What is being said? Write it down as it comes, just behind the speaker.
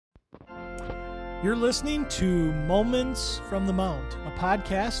You're listening to Moments from the Mount, a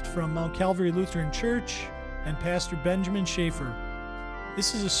podcast from Mount Calvary Lutheran Church and Pastor Benjamin Schaefer.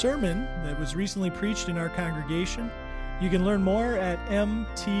 This is a sermon that was recently preached in our congregation. You can learn more at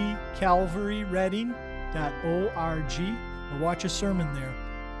mtcalvaryreading.org or watch a sermon there.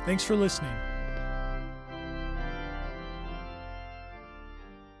 Thanks for listening.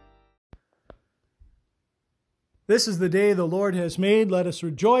 This is the day the Lord has made. Let us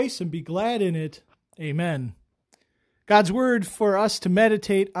rejoice and be glad in it. Amen. God's word for us to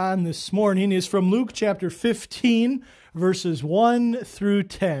meditate on this morning is from Luke chapter 15, verses 1 through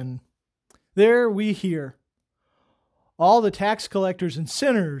 10. There we hear, all the tax collectors and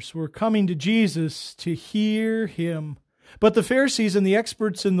sinners were coming to Jesus to hear him. But the Pharisees and the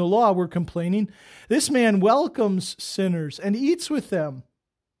experts in the law were complaining, "This man welcomes sinners and eats with them."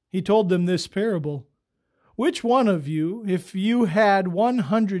 He told them this parable. "Which one of you, if you had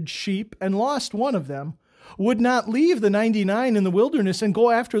 100 sheep and lost one of them, would not leave the 99 in the wilderness and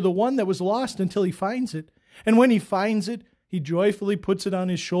go after the one that was lost until he finds it? And when he finds it, he joyfully puts it on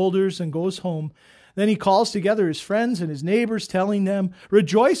his shoulders and goes home. Then he calls together his friends and his neighbors, telling them,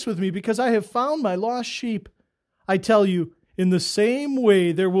 'Rejoice with me, because I have found my lost sheep.' I tell you, in the same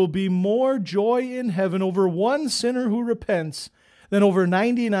way there will be more joy in heaven over one sinner who repents than over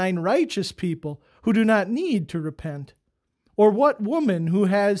 99 righteous people who do not need to repent. Or what woman who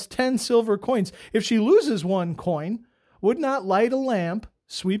has 10 silver coins, if she loses one coin, would not light a lamp,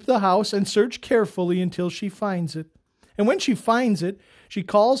 sweep the house, and search carefully until she finds it? And when she finds it, she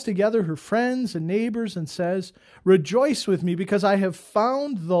calls together her friends and neighbors and says, 'Rejoice with me, because I have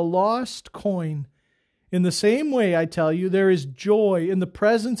found the lost coin.' In the same way, I tell you, there is joy in the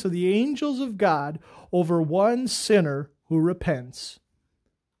presence of the angels of God over one sinner who repents."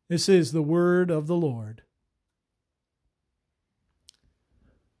 This is the word of the Lord.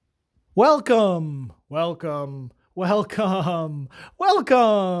 Welcome, welcome, welcome,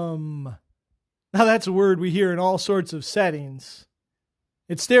 welcome. Now that's a word we hear in all sorts of settings.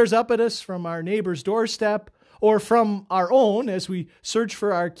 It stares up at us from our neighbor's doorstep or from our own as we search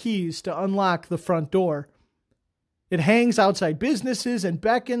for our keys to unlock the front door. It hangs outside businesses and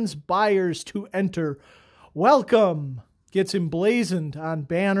beckons buyers to enter. Welcome gets emblazoned on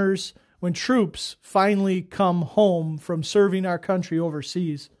banners when troops finally come home from serving our country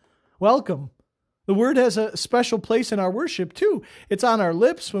overseas. Welcome. The word has a special place in our worship too. It's on our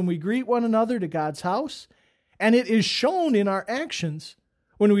lips when we greet one another to God's house, and it is shown in our actions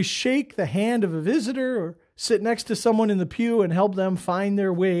when we shake the hand of a visitor or sit next to someone in the pew and help them find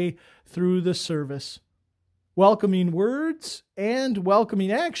their way through the service. Welcoming words and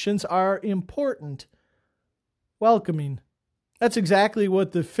welcoming actions are important. Welcoming. That's exactly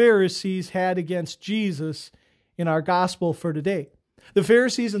what the Pharisees had against Jesus in our gospel for today. The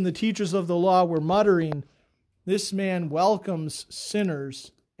Pharisees and the teachers of the law were muttering, "This man welcomes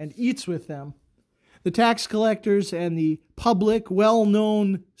sinners and eats with them." The tax collectors and the public,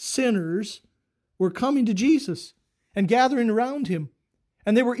 well-known sinners were coming to Jesus and gathering around him.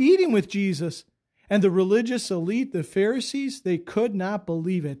 And they were eating with Jesus. And the religious elite, the Pharisees, they could not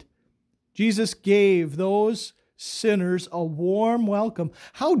believe it. Jesus gave those sinners a warm welcome.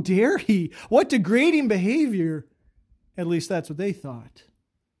 How dare he? What degrading behavior. At least that's what they thought.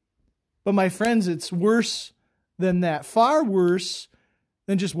 But my friends, it's worse than that. Far worse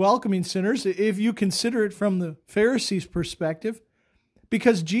than just welcoming sinners, if you consider it from the Pharisees' perspective,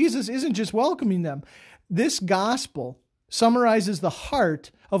 because Jesus isn't just welcoming them. This gospel summarizes the heart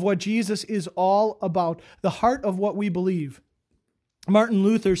of what Jesus is all about, the heart of what we believe. Martin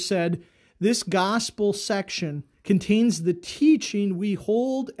Luther said, "This gospel section contains the teaching we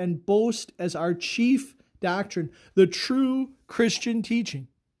hold and boast as our chief doctrine, the true Christian teaching."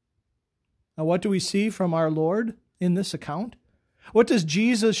 Now, what do we see from our Lord in this account? What does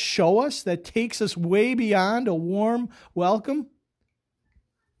Jesus show us that takes us way beyond a warm welcome?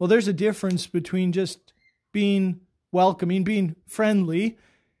 Well, there's a difference between just being welcoming, being friendly,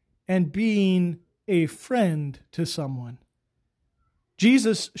 and being a friend to someone.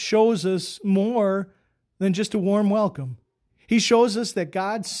 Jesus shows us more than just a warm welcome. He shows us that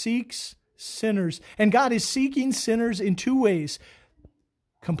God seeks sinners, and God is seeking sinners in two ways: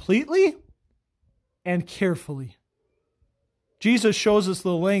 completely and carefully. Jesus shows us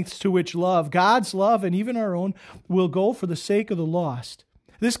the lengths to which love, God's love and even our own, will go for the sake of the lost.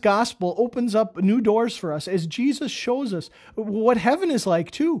 This gospel opens up new doors for us as Jesus shows us what heaven is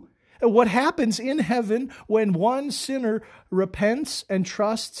like too. What happens in heaven when one sinner repents and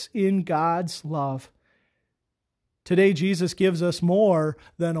trusts in God's love. Today, Jesus gives us more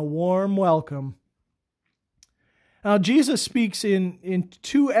than a warm welcome. Now, Jesus speaks in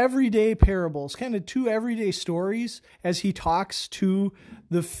two everyday parables, kind of two everyday stories as he talks to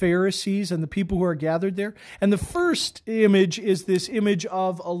the Pharisees and the people who are gathered there. And the first image is this image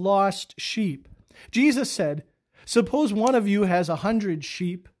of a lost sheep. Jesus said, "Suppose one of you has 100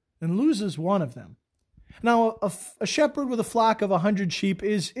 sheep and loses one of them." Now, a shepherd with a flock of 100 sheep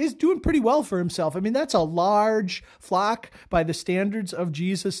is doing pretty well for himself. I mean, that's a large flock by the standards of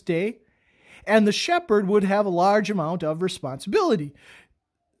Jesus' day. And the shepherd would have a large amount of responsibility.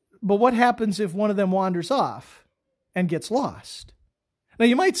 But what happens if one of them wanders off and gets lost? Now,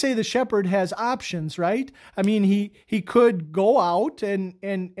 you might say the shepherd has options, right? I mean, he could go out and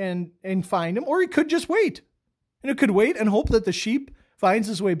find him, or he could just wait. And it could wait and hope that the sheep finds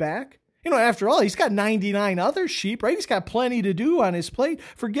his way back. After all, he's got 99 other sheep, right? He's got plenty to do on his plate.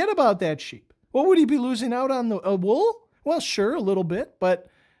 Forget about that sheep. What would he be losing out on? A wool? Well, sure, a little bit, but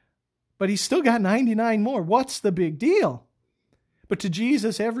he's still got 99 more. What's the big deal? But to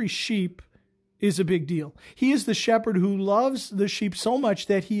Jesus, every sheep is a big deal. He is the shepherd who loves the sheep so much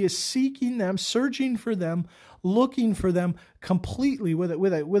that he is seeking them, searching for them, looking for them completely with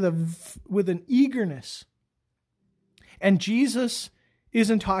an eagerness. And Jesus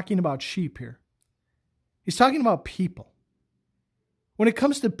isn't talking about sheep here. He's talking about people. When it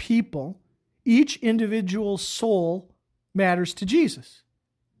comes to people, each individual soul matters to Jesus.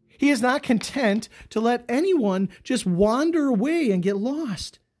 He is not content to let anyone just wander away and get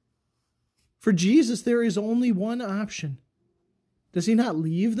lost. For Jesus, there is only one option. Does he not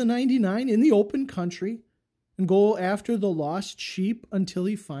leave the 99 in the open country and go after the lost sheep until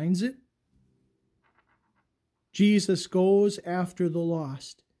he finds it? Jesus goes after the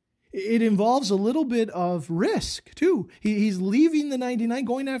lost. It involves a little bit of risk, too. He's leaving the 99,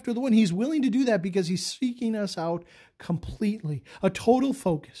 going after the one. He's willing to do that because he's seeking us out completely. A total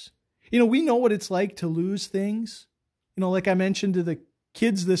focus. We know what it's like to lose things. Like I mentioned to the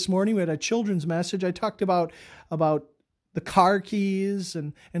kids this morning, we had a children's message. I talked about the car keys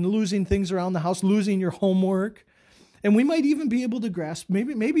and losing things around the house, losing your homework. And we might even be able to grasp,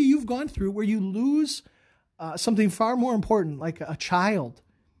 maybe you've gone through where you lose something far more important, like a child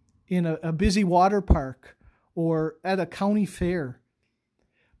in a busy water park or at a county fair.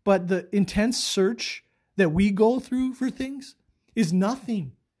 But the intense search that we go through for things is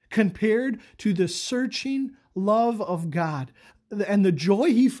nothing compared to the searching love of God and the joy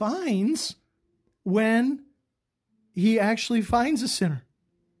he finds when he actually finds a sinner.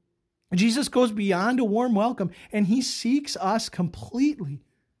 Jesus goes beyond a warm welcome, and he seeks us completely.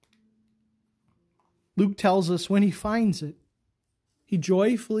 Luke tells us when he finds it, he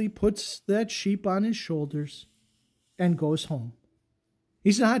joyfully puts that sheep on his shoulders and goes home.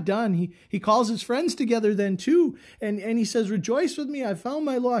 He's not done. He calls his friends together then too, and he says, "Rejoice with me, I found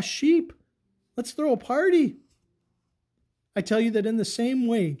my lost sheep. Let's throw a party." I tell you that in the same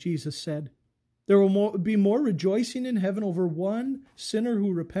way, Jesus said, there will be more rejoicing in heaven over one sinner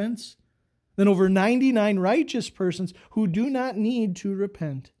who repents than over 99 righteous persons who do not need to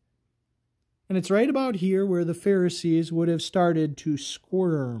repent. And it's right about here where the Pharisees would have started to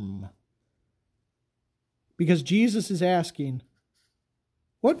squirm. Because Jesus is asking,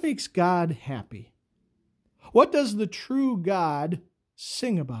 what makes God happy? What does the true God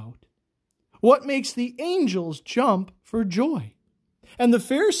sing about? What makes the angels jump for joy? And the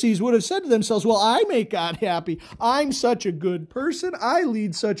Pharisees would have said to themselves, well, I make God happy. I'm such a good person. I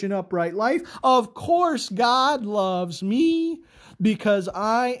lead such an upright life. Of course, God loves me because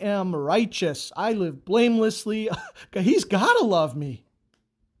I am righteous. I live blamelessly. He's got to love me.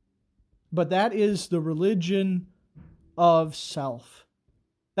 But that is the religion of self.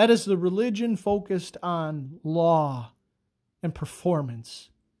 That is the religion focused on law and performance.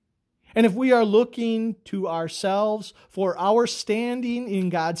 And if we are looking to ourselves for our standing in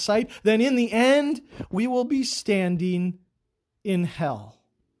God's sight, then in the end, we will be standing in hell.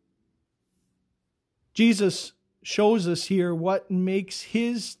 Jesus shows us here what makes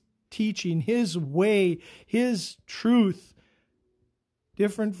his teaching, his way, his truth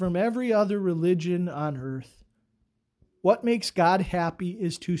different from every other religion on earth. What makes God happy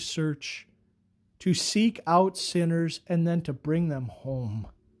is to search, to seek out sinners, and then to bring them home.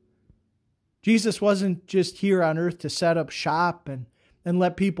 Jesus wasn't just here on earth to set up shop and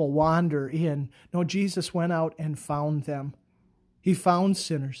let people wander in. No, Jesus went out and found them. He found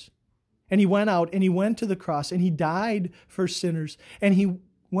sinners. And he went out and he went to the cross and he died for sinners. And he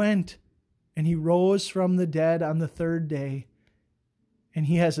went and he rose from the dead on the third day. And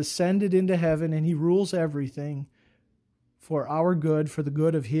he has ascended into heaven and he rules everything for our good, for the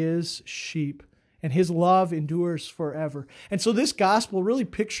good of his sheep. And his love endures forever. And so this gospel really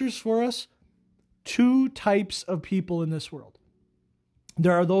pictures for us two types of people in this world.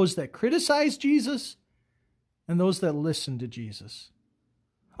 There are those that criticize Jesus and those that listen to Jesus.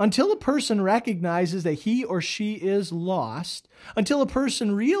 Until a person recognizes that he or she is lost, until a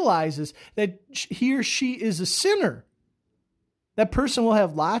person realizes that he or she is a sinner, that person will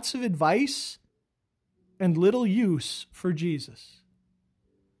have lots of advice and little use for Jesus.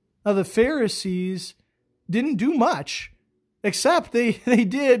 Now, the Pharisees didn't do much, except they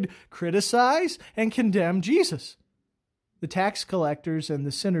did criticize and condemn Jesus. The tax collectors and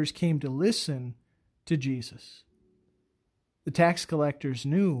the sinners came to listen to Jesus. The tax collectors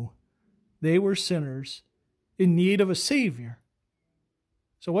knew they were sinners in need of a Savior.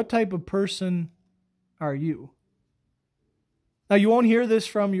 So what type of person are you? Now, you won't hear this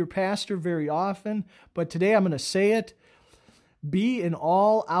from your pastor very often, but today I'm going to say it. Be an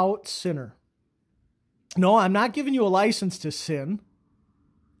all-out sinner. No, I'm not giving you a license to sin.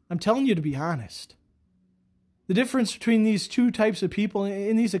 I'm telling you to be honest. The difference between these two types of people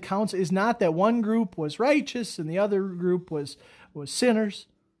in these accounts is not that one group was righteous and the other group was sinners.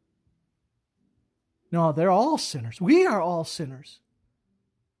 No, they're all sinners. We are all sinners.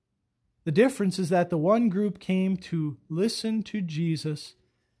 The difference is that the one group came to listen to Jesus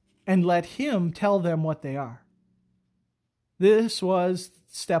and let him tell them what they are. This was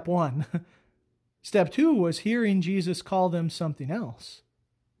step one. Step two was hearing Jesus call them something else.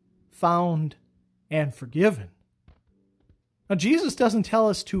 Found and forgiven. Now, Jesus doesn't tell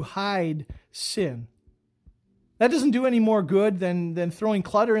us to hide sin. That doesn't do any more good than throwing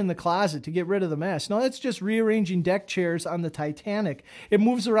clutter in the closet to get rid of the mess. No, that's just rearranging deck chairs on the Titanic. It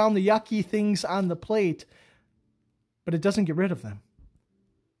moves around the yucky things on the plate, but it doesn't get rid of them.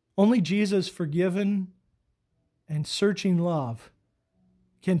 Only Jesus' forgiven and searching love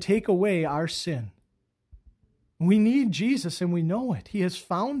can take away our sin. We need Jesus, and we know it. He has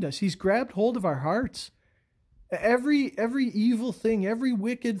found us. He's grabbed hold of our hearts. Every evil thing, every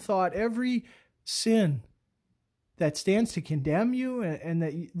wicked thought, every sin that stands to condemn you and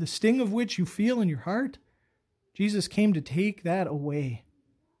that the sting of which you feel in your heart, Jesus came to take that away.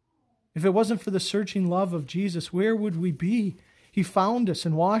 If it wasn't for the searching love of Jesus, where would we be? He found us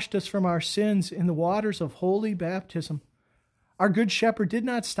and washed us from our sins in the waters of holy baptism. Our good shepherd did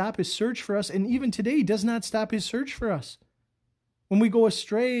not stop his search for us, and even today he does not stop his search for us. When we go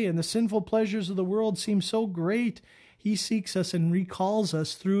astray and the sinful pleasures of the world seem so great, he seeks us and recalls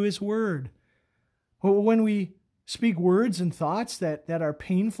us through his word. When we speak words and thoughts that are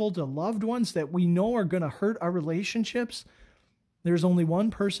painful to loved ones, that we know are going to hurt our relationships, there's only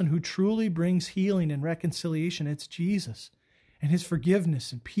one person who truly brings healing and reconciliation. It's Jesus and his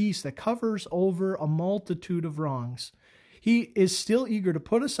forgiveness and peace that covers over a multitude of wrongs. He is still eager to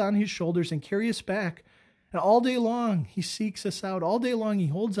put us on his shoulders and carry us back. And all day long, he seeks us out. All day long, he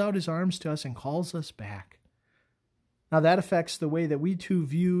holds out his arms to us and calls us back. Now, that affects the way that we too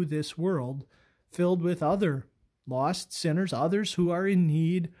view this world filled with other lost sinners, others who are in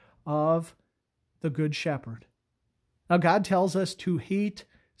need of the Good Shepherd. Now, God tells us to hate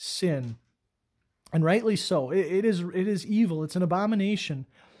sin, and rightly so. It is evil. It's an abomination.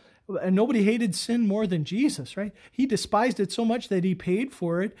 And nobody hated sin more than Jesus, right? He despised it so much that he paid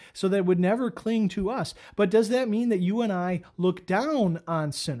for it so that it would never cling to us. But does that mean that you and I look down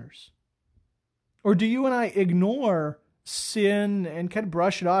on sinners? Or do you and I ignore sin and kind of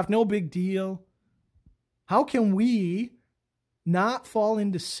brush it off? No big deal. How can we not fall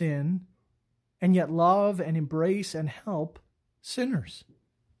into sin and yet love and embrace and help sinners?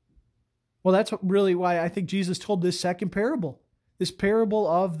 Well, that's really why I think Jesus told this second parable. This parable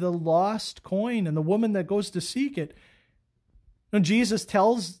of the lost coin and the woman that goes to seek it. Now, Jesus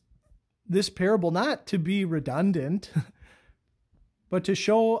tells this parable not to be redundant, but to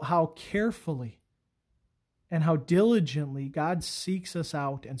show how carefully and how diligently God seeks us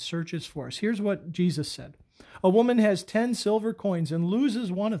out and searches for us. Here's what Jesus said. A woman has 10 silver coins and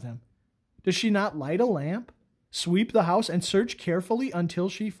loses one of them. Does she not light a lamp, sweep the house, and search carefully until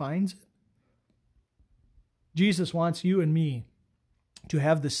she finds it? Jesus wants you and me to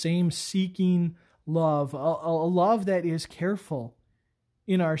have the same seeking love, a love that is careful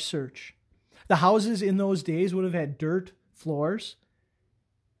in our search. The houses in those days would have had dirt floors,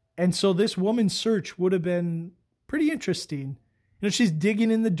 and so this woman's search would have been pretty interesting. You know, she's digging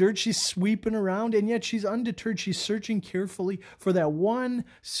in the dirt, she's sweeping around, and yet she's undeterred. She's searching carefully for that one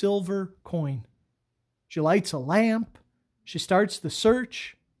silver coin. She lights a lamp, she starts the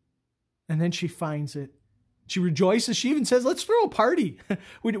search, and then she finds it. She rejoices. She even says, let's throw a party,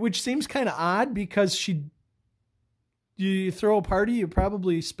 which seems kind of odd because you throw a party, you're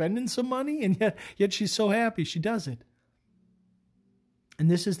probably spending some money, and yet she's so happy she does it. And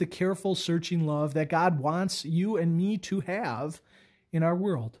this is the careful, searching love that God wants you and me to have in our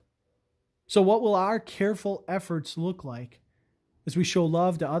world. So what will our careful efforts look like as we show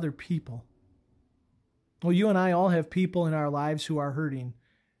love to other people? Well, you and I all have people in our lives who are hurting,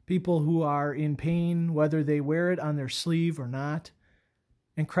 people who are in pain, whether they wear it on their sleeve or not.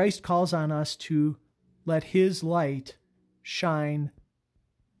 And Christ calls on us to let His light shine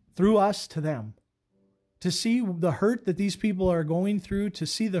through us to them, to see the hurt that these people are going through, to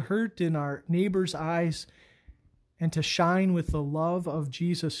see the hurt in our neighbor's eyes, and to shine with the love of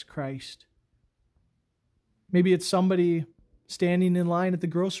Jesus Christ. Maybe it's somebody standing in line at the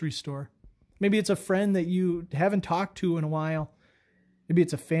grocery store. Maybe it's a friend that you haven't talked to in a while. Maybe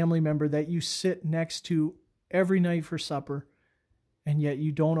it's a family member that you sit next to every night for supper, and yet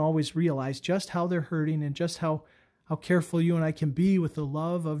you don't always realize just how they're hurting and just how careful you and I can be with the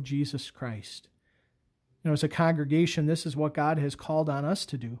love of Jesus Christ. As a congregation, this is what God has called on us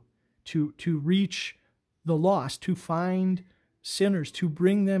to do, to reach the lost, to find sinners, to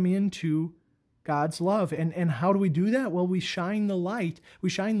bring them into God's love. And how do we do that? Well, we shine the light. We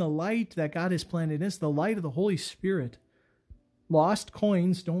shine the light that God has planted in us, the light of the Holy Spirit. Lost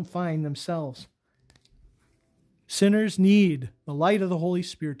coins don't find themselves. Sinners need the light of the Holy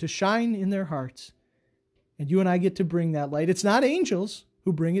Spirit to shine in their hearts. And you and I get to bring that light. It's not angels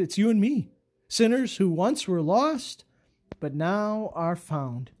who bring it. It's you and me. Sinners who once were lost, but now are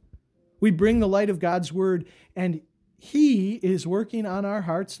found. We bring the light of God's word, and He is working on our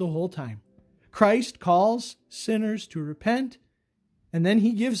hearts the whole time. Christ calls sinners to repent, and then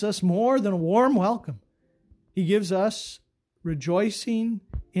He gives us more than a warm welcome. He gives us rejoicing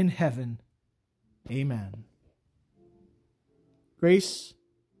in heaven. Amen. Grace,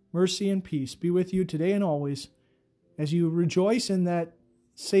 mercy, and peace be with you today and always as you rejoice in that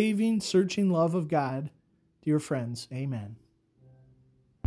saving, searching love of God, dear friends. Amen.